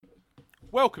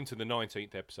Welcome to the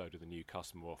 19th episode of the New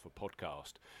Customer Offer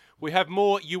podcast. We have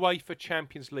more UEFA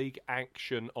Champions League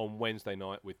action on Wednesday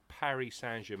night with Paris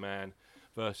Saint-Germain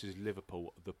versus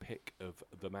Liverpool, the pick of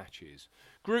the matches.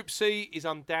 Group C is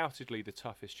undoubtedly the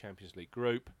toughest Champions League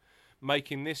group,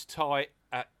 making this tie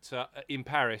in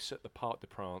Paris at the Parc des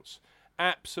Princes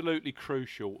absolutely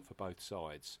crucial for both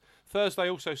sides. Thursday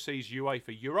also sees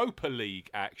UEFA Europa League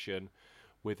action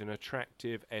with an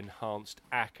attractive enhanced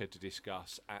ACCA to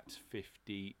discuss at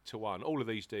 50-1. All of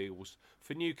these deals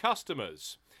for new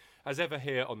customers. As ever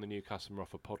here on the New Customer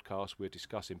Offer podcast, we're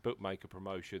discussing bookmaker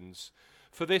promotions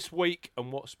for this week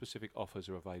and what specific offers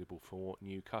are available for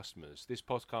new customers. This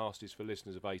podcast is for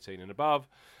listeners of 18 and above,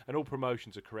 and all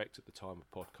promotions are correct at the time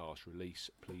of podcast release.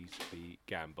 Please be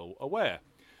gamble aware.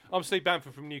 I'm Steve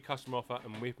Bamford from New Customer Offer,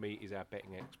 and with me is our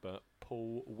betting expert,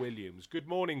 Paul Williams. Good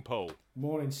morning, Paul.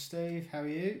 Morning, Steve. How are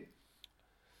you?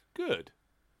 Good.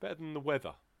 Better than the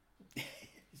weather.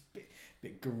 It's a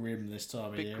bit grim this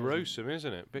time of year. Bit gruesome,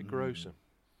 isn't it? Bit gruesome.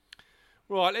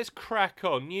 Right, let's crack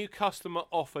on.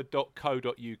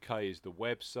 Newcustomeroffer.co.uk is the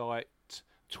website.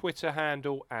 Twitter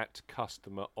handle at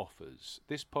Customer Offers.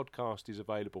 This podcast is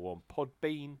available on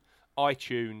Podbean,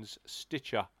 iTunes,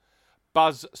 Stitcher,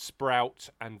 Buzzsprout,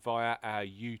 and via our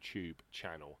YouTube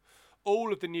channel.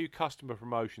 All of the new customer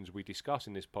promotions we discuss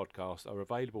in this podcast are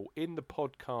available in the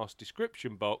podcast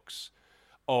description box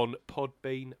on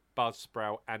Podbean,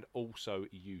 Buzzsprout, and also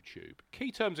YouTube.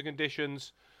 Key terms and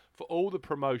conditions for all the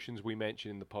promotions we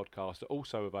mention in the podcast are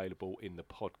also available in the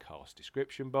podcast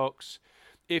description box.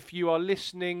 If you are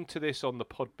listening to this on the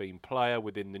Podbean player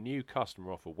within the New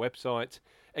Customer Offer website,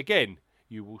 again,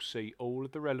 you will see all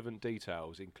of the relevant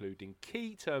details, including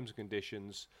key terms and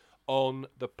conditions, on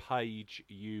the page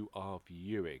you are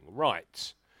viewing.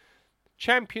 Right.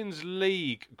 Champions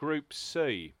League Group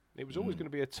C. It was always going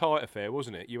to be a tight affair,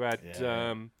 wasn't it? You had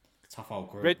tough old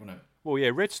group, wasn't it? Well,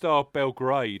 yeah, Red Star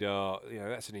Belgrade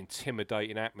that's an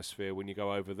intimidating atmosphere when you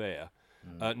go over there.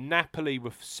 Napoli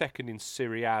were second in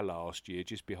Serie A last year,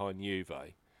 just behind Juve.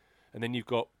 And then you've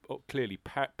got clearly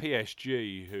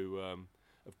PSG, who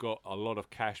have got a lot of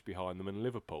cash behind them, and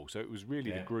Liverpool. So it was really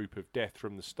the group of death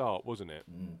from the start, wasn't it?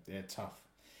 Tough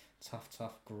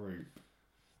group.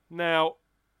 Now,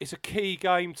 it's a key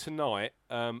game tonight.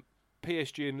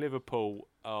 PSG and Liverpool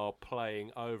are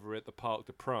playing over at the Parc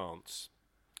des Princes.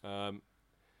 And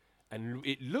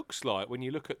it looks like, when you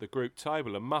look at the group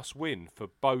table, a must-win for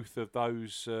both of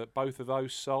those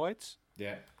sides.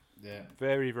 Yeah.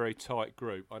 Very, very tight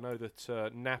group. I know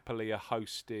that Napoli are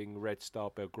hosting Red Star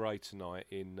Belgrade tonight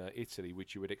in Italy,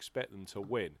 which you would expect them to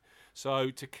win. So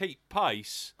to keep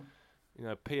pace,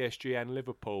 PSG and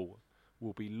Liverpool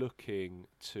will be looking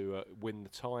to win the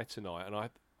tie tonight. And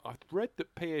I've read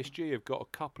that PSG have got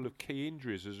a couple of key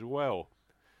injuries as well.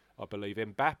 I believe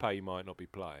Mbappe might not be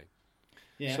playing.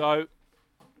 Yeah. So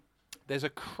there's a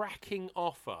cracking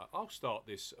offer. I'll start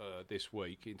this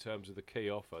week in terms of the key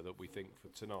offer that we think for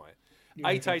tonight.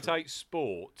 888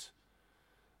 Sport,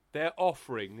 they're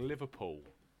offering Liverpool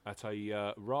at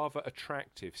a rather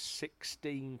attractive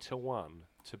 16-1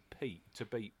 to beat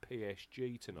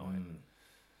PSG tonight.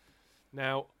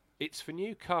 Now, it's for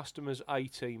new customers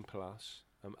 18 plus.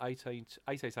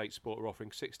 888 Sport are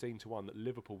offering 16-1 that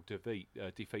Liverpool defeat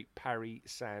Paris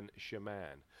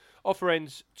Saint-Germain. Offer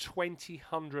ends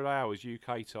 2000 hours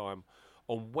UK time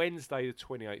on Wednesday the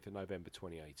 28th of November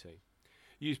 2018.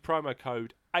 Use promo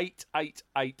code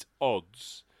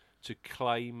 888odds to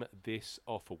claim this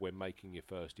offer when making your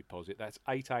first deposit. That's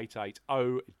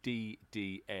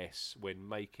 888ODDS when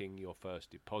making your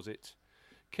first deposit.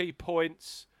 Key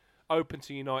points: open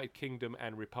to United Kingdom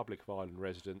and Republic of Ireland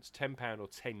residents, £10 or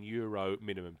 €10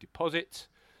 minimum deposit.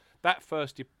 That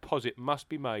first deposit must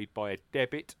be made by a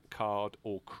debit card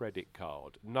or credit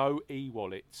card. No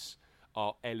e-wallets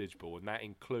are eligible, and that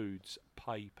includes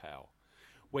PayPal.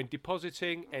 When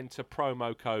depositing, enter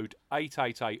promo code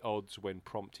 888odds when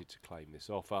prompted to claim this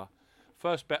offer.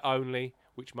 First bet only,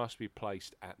 which must be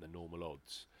placed at the normal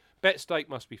odds. Bet stake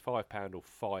must be £5 or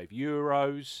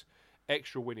 €5.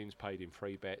 Extra winnings paid in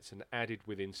free bets and added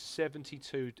within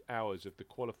 72 hours of the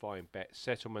qualifying bet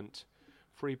settlement.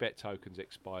 Free bet tokens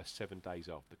expire 7 days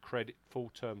after the credit. Full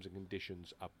terms and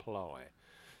conditions apply.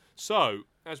 So,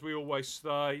 as we always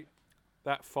say,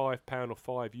 that £5 or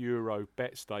 €5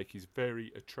 bet stake is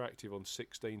very attractive on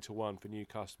 16-1 for new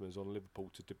customers on Liverpool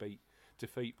to defeat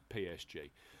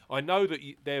PSG. I know that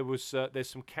there's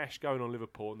some cash going on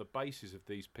Liverpool on the basis of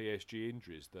these PSG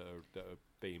injuries that are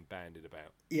being bandied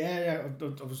about. Yeah.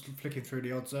 I was flicking through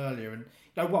the odds earlier, and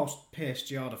whilst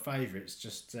PSG are the favourites,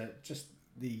 just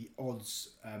the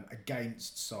odds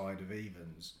against side of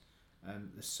evens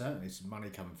there's certainly some money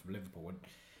coming from Liverpool.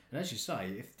 And as you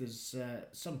say, if there's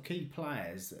some key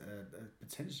players that are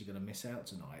potentially going to miss out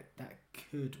tonight, that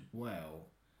could well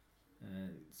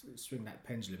swing that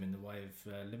pendulum in the way of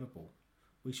Liverpool.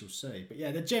 We shall see. But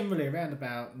yeah, they're generally around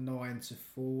about 9-4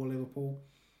 Liverpool,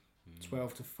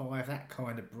 12-5, that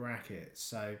kind of bracket.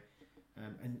 So,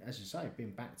 and as you say,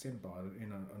 being backed in by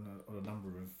on a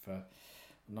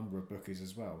number of bookies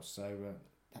as well. So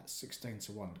that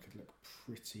 16-1 could look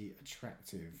pretty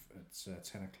attractive at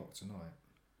 10 o'clock tonight.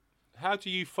 How do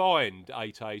you find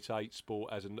 888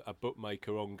 Sport as a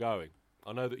bookmaker ongoing?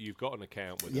 I know that you've got an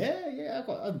account with them. Yeah, I've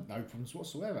got no problems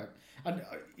whatsoever. And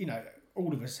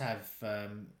all of us have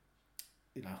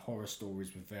horror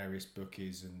stories with various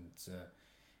bookies, and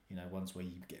ones where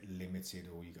you get limited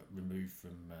or you got removed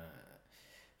from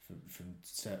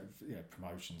certain,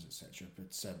 promotions, etc.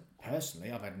 But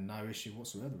personally, I've had no issue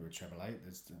whatsoever with Treble 8.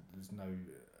 There's no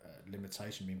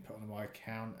limitation being put on my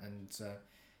account, and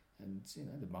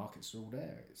the markets are all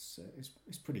there. It's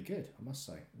pretty good, I must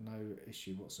say. No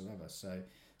issue whatsoever. So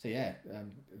yeah,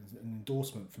 an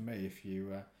endorsement for me if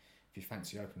you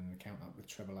fancy opening an account up with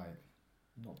Treble 8.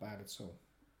 Not bad at all.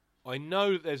 I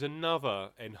know that there's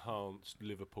another enhanced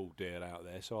Liverpool deal out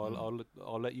there, so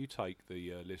I'll let you take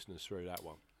the listeners through that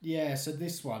one. Yeah, so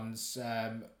this one's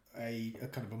a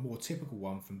kind of a more typical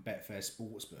one from Betfair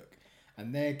Sportsbook,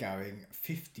 and they're going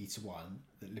 50-1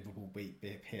 that Liverpool beat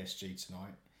PSG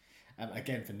tonight.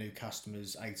 Again, for new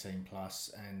customers, 18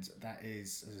 plus, and that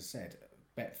is, as I said,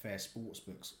 Betfair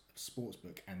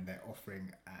Sportsbook, and they're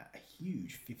offering a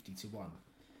huge 50-1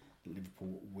 that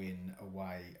Liverpool win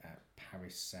away at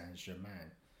Paris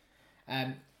Saint-Germain.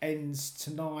 Ends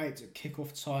tonight at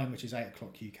kick-off time, which is 8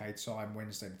 o'clock UK time,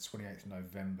 Wednesday the 28th of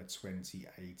November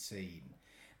 2018.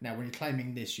 Now, when you're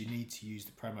claiming this, you need to use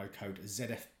the promo code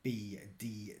ZFBDTD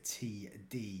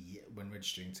when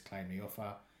registering to claim the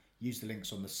offer. Use the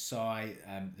links on the site.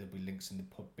 There'll be links in the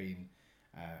Podbean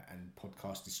and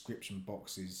podcast description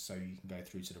boxes, so you can go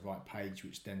through to the right page,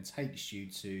 which then takes you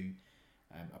to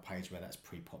a page where that's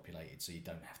pre-populated, so you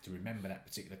don't have to remember that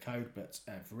particular code. But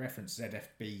for reference,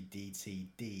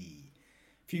 ZFBDTD.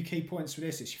 A few key points for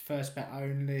this: it's your first bet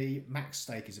only. Max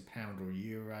stake is £1 or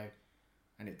 €1,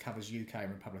 and it covers UK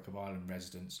and Republic of Ireland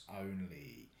residents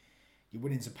only. Your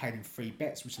winnings are paid in free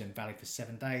bets, which are then valid for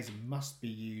 7 days and must be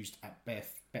used at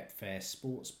Betfair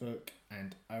Sportsbook,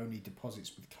 and only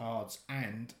deposits with cards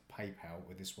and PayPal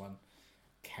with this one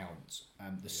count.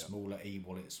 The smaller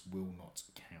e-wallets will not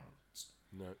count.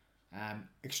 No.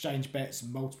 Exchange bets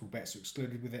and multiple bets are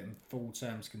excluded with it, and full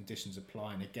terms and conditions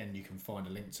apply. And again, you can find a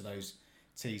link to those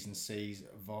T's and C's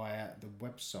via the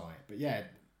website. But yeah,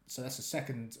 so that's a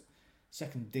second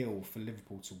deal for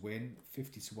Liverpool to win,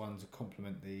 50-1 to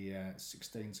complement the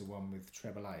 16-1 with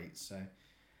Treble 8. So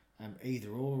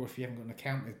either or, if you haven't got an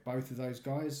account with both of those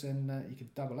guys, then you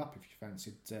could double up if you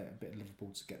fancied a bit of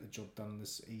Liverpool to get the job done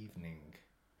this evening.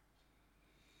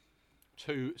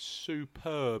 Two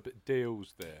superb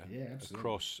deals there. Yeah,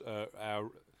 absolutely.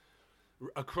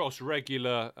 Across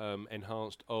regular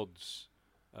enhanced odds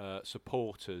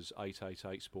supporters,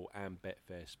 888 Sport and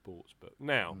Betfair Sportsbook.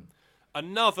 Now,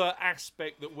 another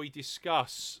aspect that we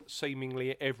discuss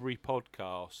seemingly every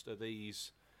podcast are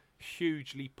these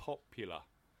hugely popular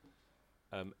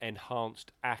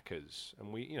enhanced ACCAs,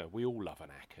 and we all love an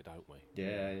ACCA, don't we?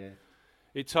 Yeah.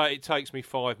 It takes me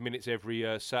 5 minutes every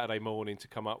Saturday morning to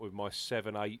come up with my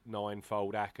 7, 8,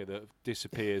 9-fold ACCA that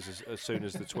disappears as soon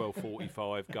as the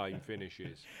 12:45 game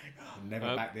finishes.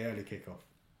 Never back the early kickoff.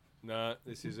 No,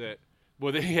 this is it.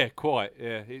 Well, yeah, quite.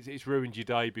 Yeah, it's ruined your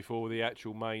day before the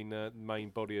actual main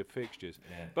body of fixtures.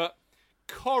 Yeah. But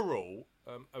Coral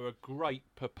are a great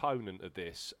proponent of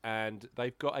this, and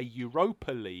they've got a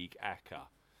Europa League ACCA,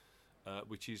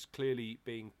 which is clearly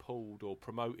being pulled or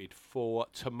promoted for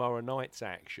tomorrow night's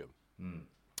action. And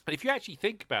if you actually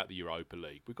think about the Europa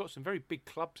League, we've got some very big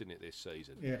clubs in it this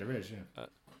season. Yeah, there is. Yeah.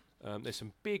 There's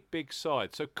some big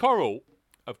sides. So Coral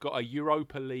have got a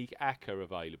Europa League ACCA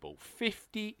available,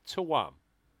 50-1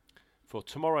 for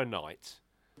tomorrow night,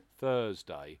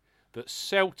 Thursday, that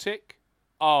Celtic,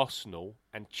 Arsenal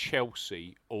and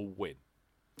Chelsea all win.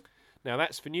 Now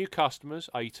that's for new customers,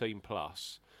 18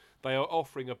 plus. They are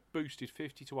offering a boosted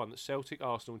 50-1 that Celtic,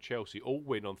 Arsenal and Chelsea all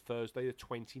win on Thursday the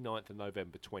 29th of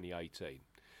November 2018.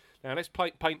 Now let's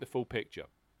paint the full picture.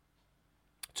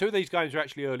 Two of these games are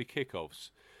actually early kickoffs.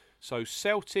 So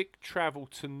Celtic travel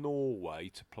to Norway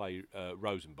to play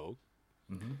Rosenborg.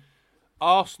 Mm-hmm.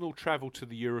 Arsenal travel to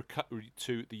the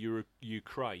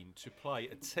Ukraine to play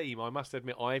a team I must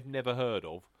admit I've never heard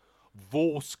of,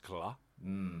 Vorskla.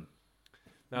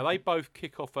 Now they both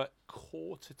kick off at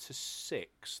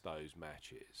 5:45. Those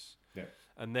matches. Yeah.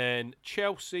 And then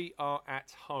Chelsea are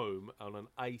at home on an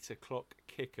 8 o'clock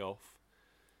kickoff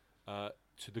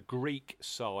to the Greek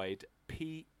side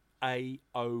PAOK.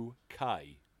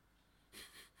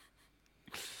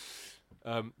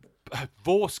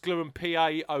 Vorskla and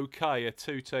PAOK are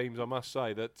two teams, I must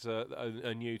say, that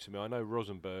are new to me. I know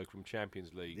Rosenborg from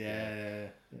Champions League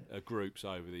groups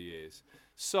over the years.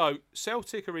 So,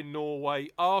 Celtic are in Norway,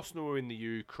 Arsenal are in the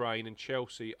Ukraine, and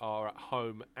Chelsea are at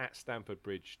home at Stamford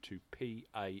Bridge to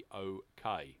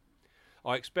PAOK.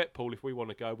 I expect, Paul, if we want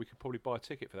to go, we could probably buy a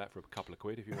ticket for that for a couple of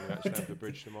quid if you want to go to Stamford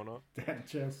Bridge tomorrow night. Down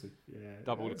Chelsea,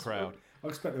 Double the crowd. I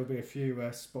expect there'll be a few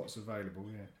spots available,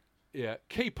 Yeah.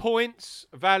 Key points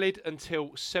valid until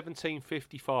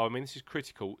 17:55. I mean, this is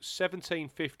critical.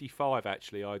 17:55,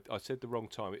 actually. I said the wrong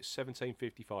time. It's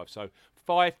 17:55. So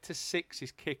 5 to 6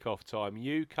 is kickoff time,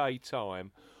 UK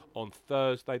time, on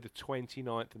Thursday, the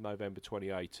 29th of November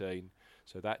 2018.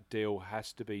 So that deal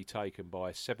has to be taken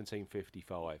by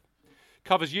 17:55.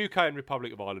 Covers UK and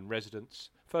Republic of Ireland residents.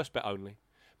 First bet only.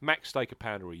 Max stake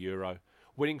 £1 or €1.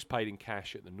 Winnings paid in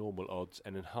cash at the normal odds,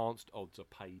 and enhanced odds are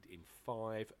paid in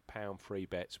 £5 free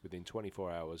bets within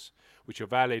 24 hours, which are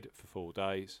valid for 4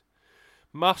 days.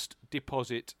 Must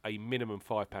deposit a minimum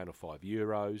 £5 or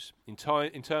 €5. In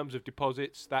terms of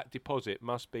deposits, that deposit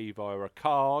must be via a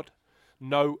card.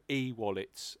 No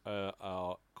e-wallets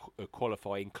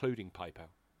qualify, including PayPal.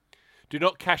 Do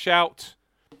not cash out,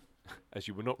 as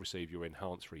you will not receive your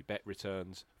enhanced free bet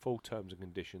returns. Full terms and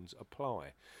conditions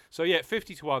apply. So yeah,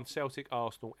 50 to 1, Celtic,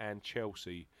 Arsenal and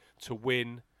Chelsea to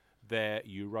win their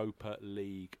Europa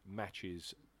League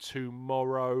matches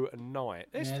tomorrow night.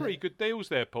 There's 3 good deals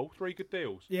there, Paul. 3 good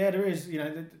deals. Yeah, there is. You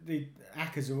know, the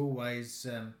ACCAs are always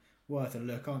worth a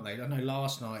look, aren't they? I know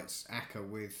last night's ACCA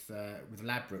with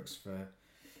Ladbrokes for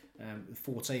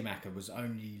 4-team ACCA was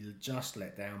only just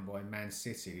let down by Man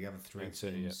City. The other 3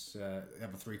 teams, the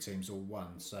other 3 teams all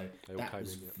won. So that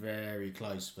was very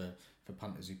close for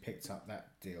punters who picked up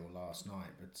that deal last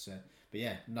night. But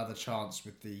yeah, another chance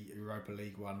with the Europa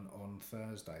League one on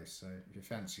Thursday. So if you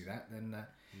fancy that, then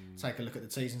take a look at the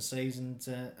T's and C's and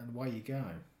away you go.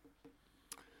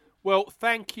 Well,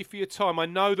 thank you for your time. I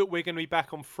know that we're going to be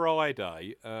back on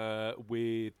Friday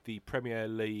with the Premier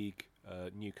League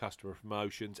new customer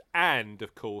promotions and,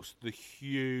 of course, the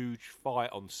huge fight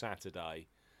on Saturday,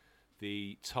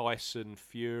 the Tyson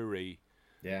Fury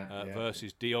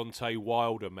versus Deontay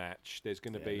Wilder match. There's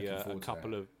going to be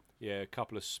a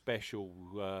couple of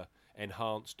special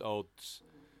enhanced odds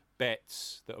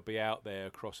bets that will be out there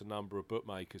across a number of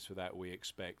bookmakers for that, we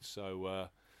expect. So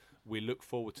we look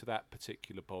forward to that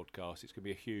particular podcast. It's going to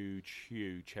be a huge,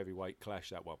 huge heavyweight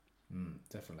clash, that one.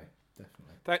 Definitely.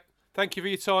 Thank you for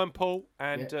your time, Paul,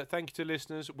 and thank you to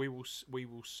listeners. We will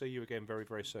see you again very,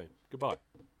 very soon. Goodbye.